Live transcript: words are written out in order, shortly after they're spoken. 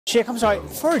Sheikh, I'm sorry,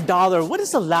 for $1, what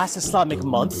is the last Islamic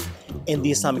month in the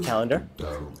Islamic calendar?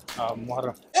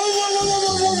 Muharram.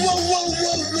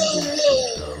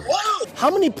 How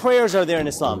many prayers are there in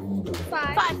Islam?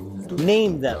 5.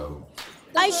 Name them.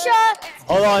 Aisha.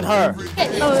 Hold on, her.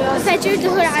 Fajr,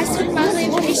 Dhuhr, Asr,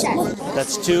 Maghrib, Isha.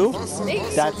 That's 2,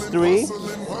 that's 3,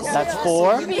 that's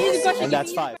 4, and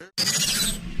that's 5.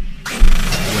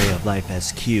 Way of Life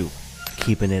SQ,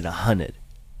 keeping it 100.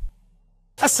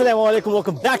 Assalamu alaikum,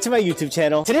 welcome back to my YouTube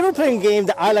channel. Today we're playing a game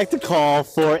that I like to call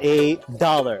For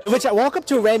 $1, in which I walk up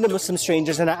to random Muslim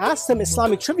strangers and I ask them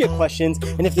Islamic trivia questions,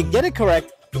 and if they get it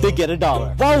correct, they get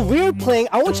 $1. While we're playing,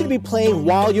 I want you to be playing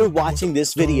while you're watching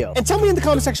this video. And tell me in the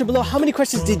comment section below, how many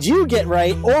questions did you get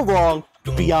right or wrong?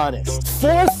 Be honest.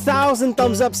 4,000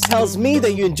 thumbs up tells me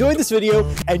that you enjoyed this video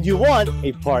and you want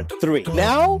a part 3.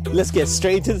 Now, let's get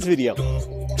straight into this video.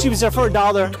 Chibi sir, for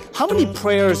 $1, how many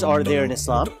prayers are there in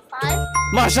Islam? 5.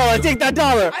 MashaAllah, take that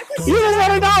 $1. You just got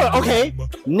 $1. Okay,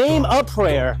 name a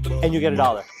prayer and you get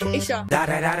 $1. Isha. Da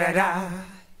da da da da.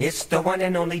 It's the one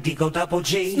and only Digo Double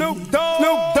G. Snoop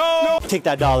Dogg. Take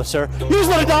that $1, sir. You just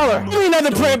want $1. Give me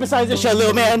another prayer besides this shit,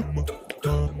 little man.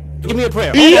 Give me a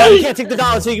prayer. Oh, you can't take the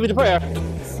 $1, so you give me the prayer.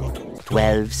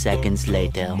 12 seconds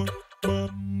later. For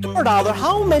 $1,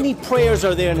 how many prayers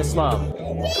are there in Islam?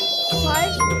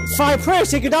 5. 5 prayers.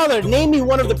 Take your $1. Name me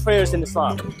one of the prayers in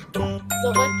Islam.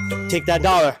 Zuhr. Take that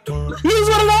 $1. You just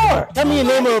want $1. Tell me a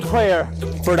name of a prayer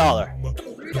for $1.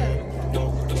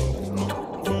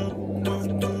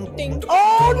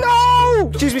 Oh no!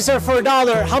 Excuse me, sir, for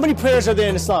 $1, how many prayers are there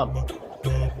in Islam?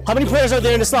 How many prayers are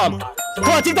there in Islam? Come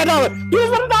on, take that $1. You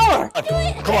just want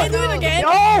 $1. Come on. Do it again.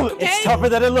 Oh, it's tougher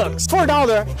than it looks. For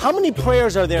 $1, how many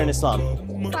prayers are there in Islam?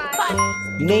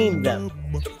 5. Name them.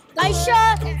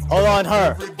 Aisha. Hold on,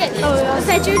 her.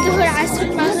 Fajr, Dhuhr,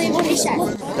 Asr, Maghrib,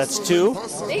 Isha. That's 2,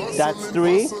 that's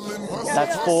 3,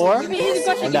 that's 4,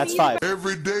 and that's 5.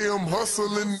 Every day I'm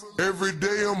hustling, every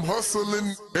day I'm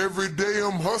hustling, every day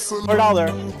I'm hustling. For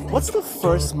 $1, what's the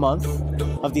first month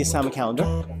of the Islamic calendar?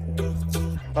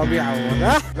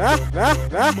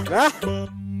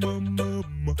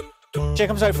 Sheikh,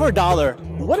 I'm sorry, for $1,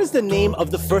 what is the name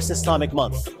of the first Islamic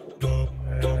month?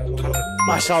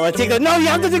 MashaAllah, take that. No, you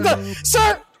have to take that.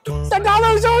 Sir! That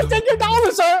 $1 is yours! Take your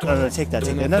 $1, sir! No, take that,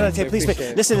 take that. No, take, please,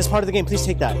 listen, it's part of the game, please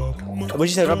take that. What'd you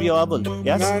say, Rabbi Abul?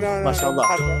 Yes? No.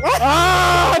 MashaAllah.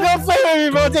 Ah, don't play with me,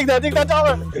 bro! Take that $1.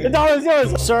 The $1 is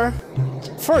yours. Sir,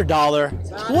 for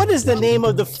 $1, what is the name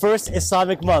of the first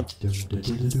Islamic month?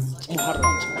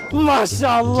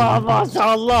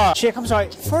 MashaAllah. Sheikh, I'm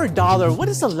sorry, for $1, what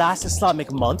is the last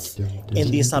Islamic month in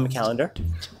the Islamic calendar?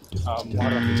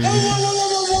 Muharram.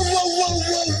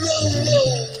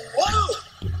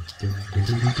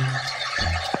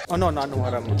 Oh no, not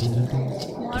Muharram.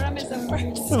 Muharram is the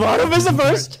first. Muharram is the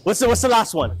first? What's the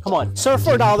last one? Come on. Sir,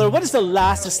 for $1, what is the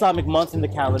last Islamic month in the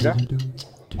calendar?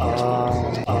 I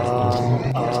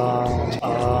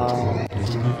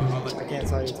can't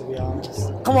tell you, to be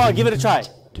honest. Come on, give it a try.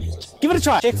 Give it a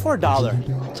try. Sheikh, for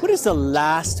 $1, what is the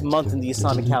last month in the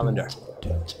Islamic calendar?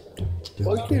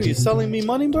 What are you selling me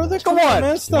money, brother? Come on, man.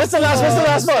 what's the last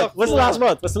month? What's the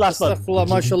last month?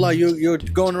 MashaAllah, you're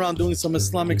going around doing some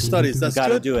Islamic studies. That's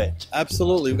Gotta good. do it.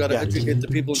 Absolutely, we gotta educate the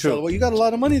people. True. Well, you got a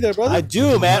lot of money there, brother. I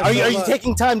do, man. Are you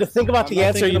taking time to think about the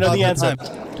answer? You know the answer.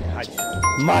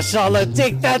 MashaAllah,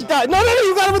 take that $1. No,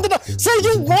 you got it with the $1. Sir,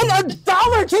 you won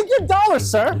 $1. Take your $1,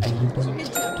 sir.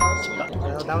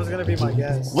 That was gonna be my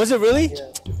guess. Was it really?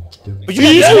 Yeah. But you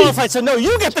got disqualified, so no,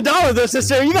 you get the $1, though,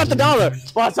 sister. You got the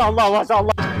 $1.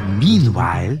 MashaAllah.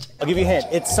 Meanwhile, I'll give you a hint.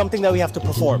 It's something that we have to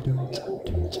perform.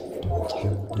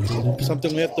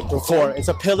 Something we have to perform. It's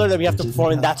a pillar that we have to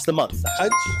perform, and that's the month.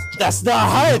 Hajj? That's the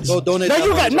Hajj. Go donate. No,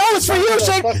 you got. No, it's for you,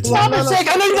 Sheikh. Stop it, Sheikh.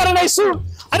 I know you got a nice suit.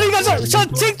 I know you got. So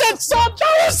take that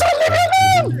 $1, son. Leave me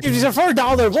alone. If you for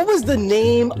 $1, what was the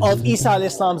name of Isa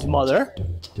al-Islam's mother?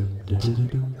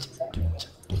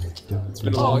 It's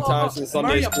been a long time since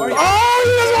Sunday school. Oh,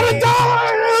 you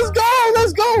guys got $1.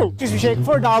 Let's go. Excuse me, Sheikh.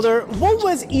 For $1, what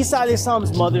was Isa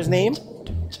al-Islam's mother's name?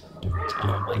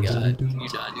 oh my god, you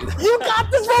not do that. You got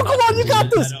this, bro. Come on, you got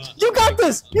this. You got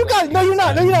this. You got it. No, you're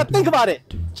not. No, you're not. Think about it.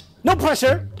 No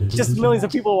pressure. Just millions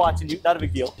of people watching you. Not a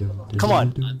big deal. Come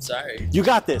on. I'm sorry. You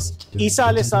got this. Isa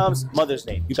al-Islam's mother's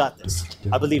name. You got this.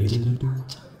 I believe in you.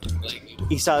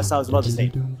 Isa al-Islam's mother's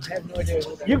name. I have no idea.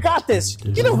 You got this.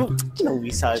 You know who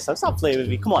Isa al-Islam. Stop playing with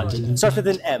me. Come on. Starts with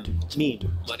an M. Mean.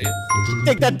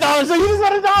 Take that $1. So you just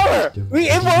got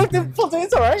 $1.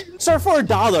 It's alright. Sir, for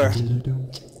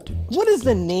 $1, what is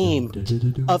the name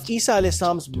of Isa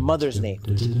al-Islam's mother's name?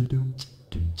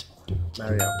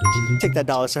 Mario. Take that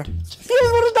dollar, sir.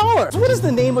 Here's $1. What is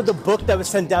the name of the book that was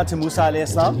sent down to Musa alayhi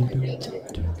salam?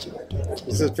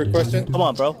 Is this a trick question? Come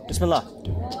on, bro. Bismillah.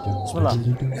 Bismillah.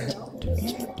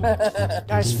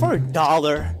 Guys, for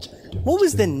 $1, what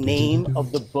was the name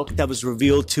of the book that was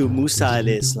revealed to Musa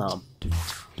alayhi salam?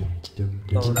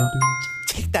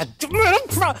 Take that. Man, I'm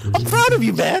proud of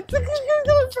you, man.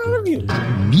 I'm proud of you.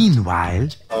 Meanwhile,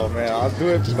 Oh man, I'll do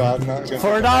it, but I'm not gonna.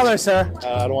 For $1, sir.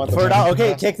 I don't want the For money. $1.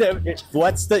 Okay, take the.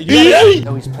 What's the.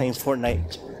 Oh, he's playing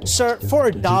Fortnite. Sir, for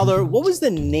 $1, what was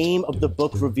the name of the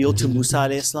book revealed to Musa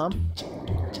alayhi salam?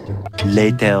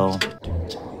 later,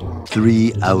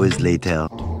 3 hours later,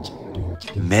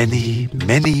 many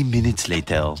minutes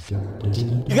later.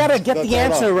 You gotta get the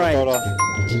answer right.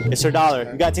 It's your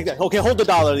 $1. You gotta take that. Okay, hold the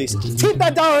 $1 at least. Take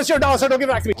that $1. It's your $1, sir. Don't give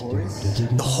it back to me.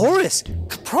 The Horus?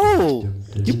 Bro,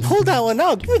 you pulled that one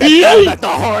out. Give me that the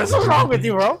Horus. What's wrong with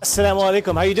you, bro? Assalamu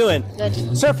alaikum. How you doing?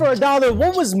 Good. Sir, for $1,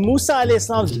 what was Musa alayhi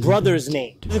salam's brother's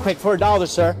name? Really quick, for $1,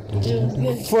 sir.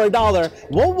 For $1,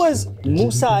 what was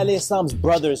Musa alayhi salam's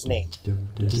brother's name?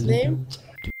 His name?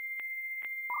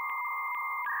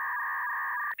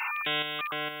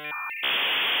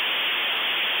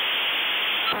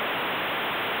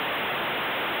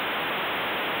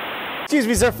 Excuse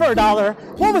me, sir, for $1,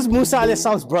 what was Musa alayhi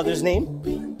salam's brother's name?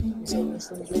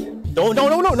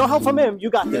 No help from him. You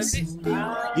got this.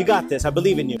 You got this. I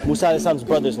believe in you. Musa alayhi salam's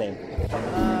brother's name.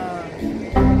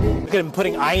 Look at him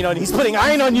putting iron on you. He's putting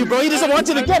iron on you, bro. He doesn't want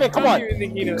you to get it. Come on.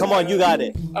 Come on, you got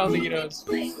it. I don't think he knows.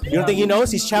 You don't think he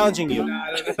knows? He's challenging you.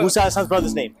 Musa alayhi salam's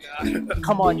brother's name.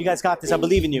 Come on, you guys got this. I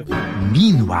believe in you.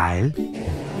 Meanwhile,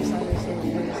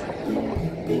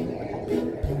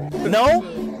 No?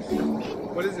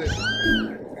 What is it?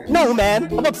 No, man.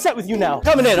 I'm upset with you now.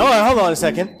 Coming in. All right, hold on a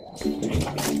second.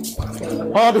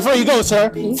 Oh, before you go, sir,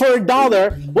 for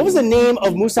 $1, what was the name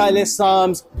of Musa alayhi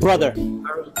salam's brother?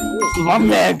 My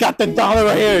man got the $1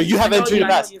 right here. You have entry to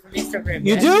pass.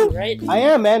 You do? Right? I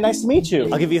am, man. Nice to meet you.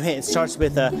 I'll give you a hint. It starts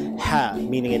with a ha,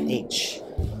 meaning an H.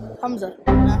 Hamza.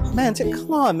 Man,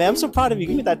 come on, man. I'm so proud of you.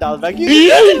 Give me that $1 back. You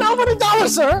didn't know for $1,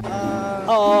 sir.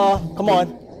 Come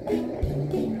on.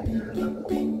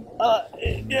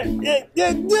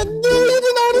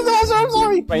 I'm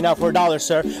sorry. Right now, for $1,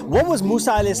 sir, what was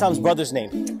Musa alayhi salam's brother's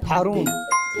name? Harun.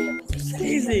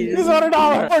 Easy. It's not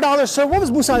 $1. For $1, sir, what was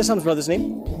Musa alayhi salam's brother's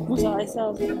name? Musa alayhi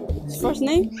salam. His first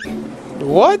name?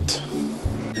 What?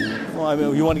 Well, I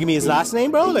mean, you want to give me his last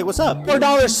name, bro? Like, what's up? For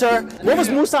 $1, sir, what was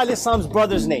Musa alayhi salam's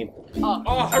brother's name? Harun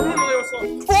alayhi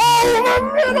salam.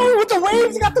 Oh, man, with the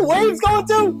waves, you got the waves going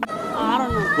too. I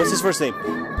don't know. What's his first name?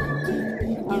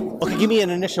 Okay, give me an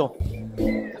initial.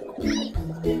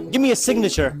 Give me a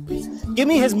signature. Give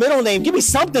me his middle name. Give me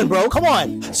something, bro. Come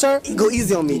on. Sir, Go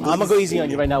easy on me. I'm gonna go easy on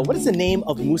you right now. What is the name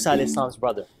of Musa alayhi salam's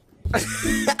brother?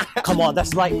 Come on,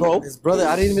 that's light, bro. His brother.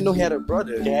 I didn't even know he had a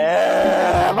brother.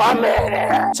 Yeah, my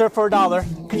man. Sir, for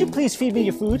 $1, could you please feed me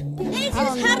your food? It's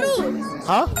Haru.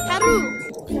 Huh? Haru.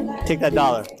 Take that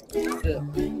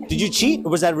 $1. Did you cheat, or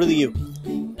was that really you?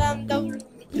 That was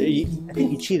I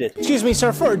think you cheated. Excuse me,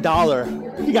 sir, for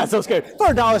 $1. You got so scared. For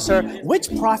 $1, sir, which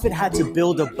prophet had to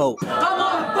build a boat?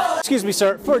 Excuse me,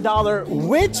 sir, for $1,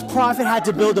 which prophet had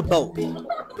to build a boat?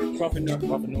 Prophet Noah.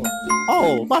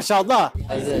 Oh, mashallah.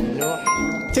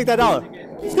 Take that $1.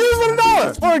 Here's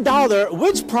 $1. For $1,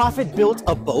 which prophet built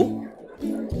a boat?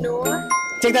 Noah.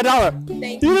 Take that $1.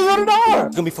 Thank Here's $1.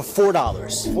 It's gonna be for $4.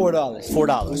 $4.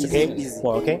 $4, okay?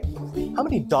 4, okay? How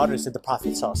many daughters did the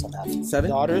prophet Sallallahu have? 7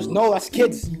 Daughters? No, that's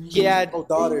kids. He had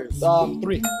daughters.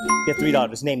 3. He had 3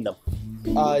 daughters. Name them.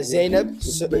 Zainab,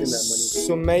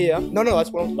 Sumaya. No,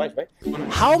 that's one wife, right?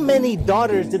 How many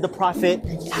daughters did the prophet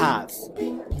have?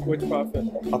 Which prophet?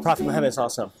 Prophet Muhammad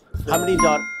Sallallahu. How many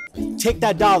daughters? Take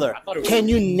that $1. Can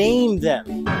you name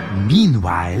them?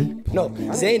 meanwhile, No,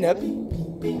 Zainab.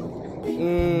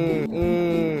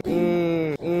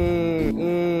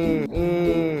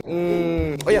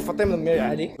 Oh yeah, Fatima Mary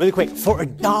Ali. Really quick, for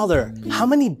 $1, how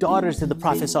many daughters did the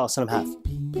prophet Sallallahu have?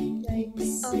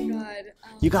 Oh God.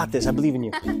 You got this. I believe in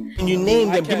you. Can you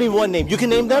name them? Give me one name. You can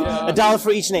name them. $1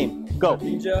 for each name. Go.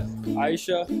 Khadija,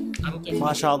 Aisha. I don't think.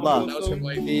 MashaAllah. That was her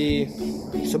wife. The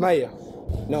Sumaya.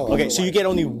 No. Okay, so you get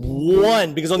only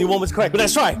 1 because only 1 was correct. But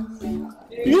let's try.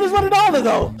 You just want $1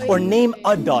 though. Or name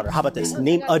a daughter. How about this?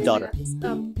 Name a daughter.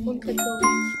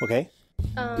 Okay.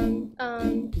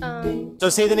 So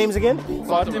say the names again.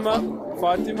 Fatima.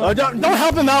 Oh, don't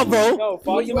help him out, bro. No,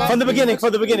 Fatima. From the beginning.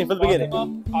 Fatima,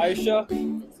 Aisha.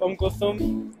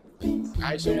 Kulthum.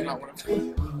 Aisha is not one of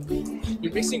them.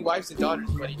 You're mixing wives and daughters,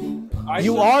 buddy.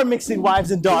 You are mixing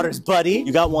wives and daughters, buddy.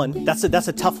 You got 1. That's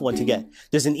a tough one to get.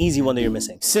 There's an easy one that you're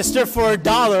missing. Sister, for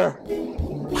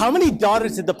 $1, How many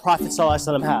daughters did the Prophet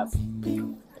ﷺ have?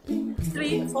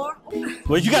 3, 4.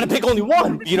 Well, you gotta pick only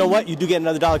one. You know what? You do get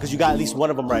another dollar because you got at least one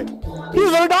of them right.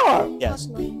 Here's another dollar. Yes.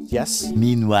 Yes.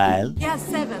 Meanwhile, Yeah,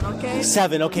 7, okay?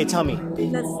 7. Okay, tell me.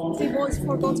 That's 3 boys,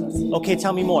 4 daughters. Okay,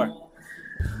 tell me more.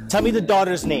 Tell me the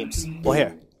daughters' names. Well,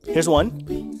 here. Here's 1.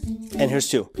 And here's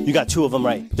 2. You got 2 of them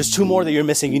right. There's 2 more that you're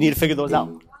missing. You need to figure those out.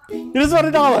 Here's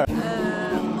another dollar.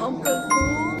 Uncle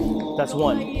Fu. That's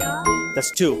 1. Maya,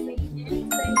 That's 2.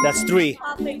 That's 3.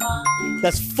 Fatima.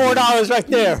 That's $4 right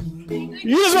there.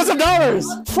 You just want some dollars.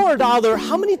 For $1,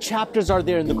 how many chapters are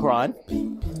there in the Quran?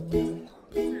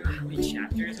 How many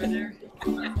chapters are there?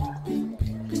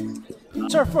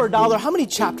 Sir, for $1, how many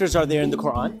chapters are there in the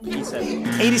Quran? 87.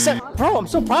 87. Bro, I'm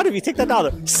so proud of you. Take that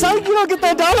dollar. Psych, you don't get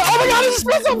that dollar. Oh my God, I just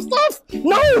spent some stuff.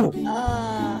 No.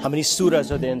 How many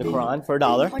surahs are there in the Quran for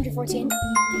 $1? 114.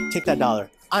 Take that dollar.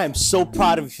 I am so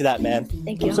proud of you for that, man.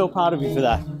 Thank you. I'm so proud of you for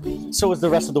that. So is the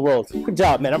rest of the world. Good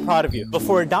job, man. I'm proud of you. But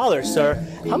for $1, sir,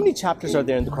 how many chapters are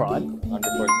there in the Quran?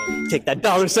 114. Take that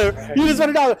dollar, sir. You just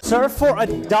want $1. Sir, for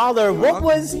 $1, what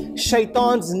was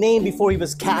Shaitan's name before he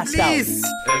was cast out?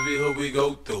 Every hood we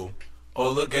go through,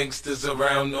 all the gangsters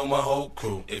around know my whole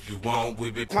crew. If you want,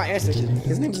 we be. My answer.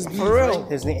 His name is for real.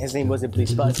 His name was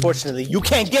Iblis, but unfortunately, you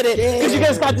can't get it because you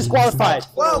guys got disqualified.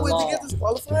 Wow, where'd you get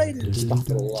disqualified?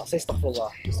 Astaghfirullah. Say astaghfirullah.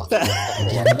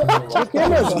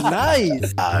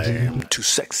 nice. I'm too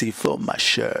sexy for my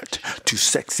shirt. Too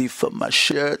sexy for my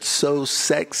shirt. So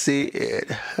sexy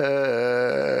it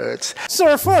hurts.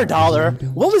 Sir, for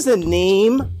 $1, what was the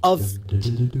name of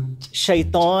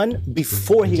Shaitan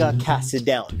before he got casted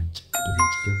down?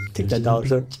 Take that dollar,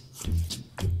 sir.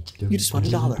 You just want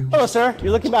 $1. Hello, sir.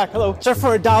 You're looking back. Hello. Sir,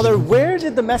 for $1, where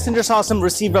did the Messenger ﷺ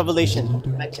receive revelation?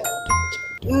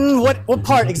 What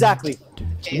part exactly?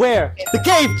 Where? The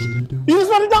cave. You just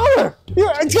want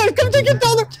 $1. Come take your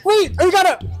dollar. Wait, you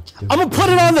gotta. I'm gonna put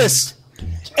it on this.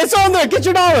 It's on there. Get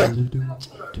your dollar.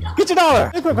 Get your dollar.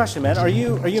 Really quick question, man. Are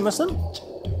you Muslim?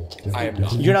 I am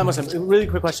not. You're not Muslim. Really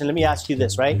quick question. Let me ask you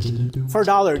this, right? For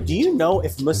 $1, do you know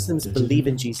if Muslims believe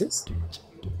in Jesus?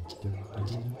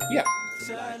 Yeah.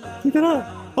 Take it out.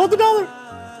 Hold the dollar.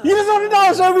 You just want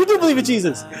 $1, sir. We do believe in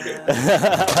Jesus.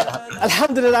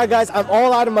 Alhamdulillah, guys, I'm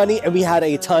all out of money and we had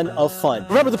a ton of fun.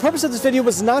 Remember, the purpose of this video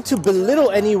was not to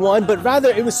belittle anyone, but rather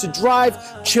it was to drive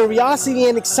curiosity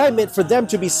and excitement for them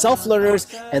to be self-learners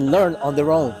and learn on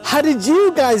their own. How did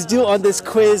you guys do on this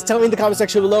quiz? Tell me in the comment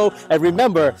section below. And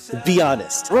remember, be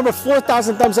honest. Remember,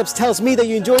 4,000 thumbs ups tells me that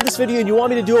you enjoyed this video and you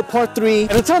want me to do a part 3.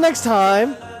 And until next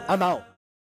time, I'm out.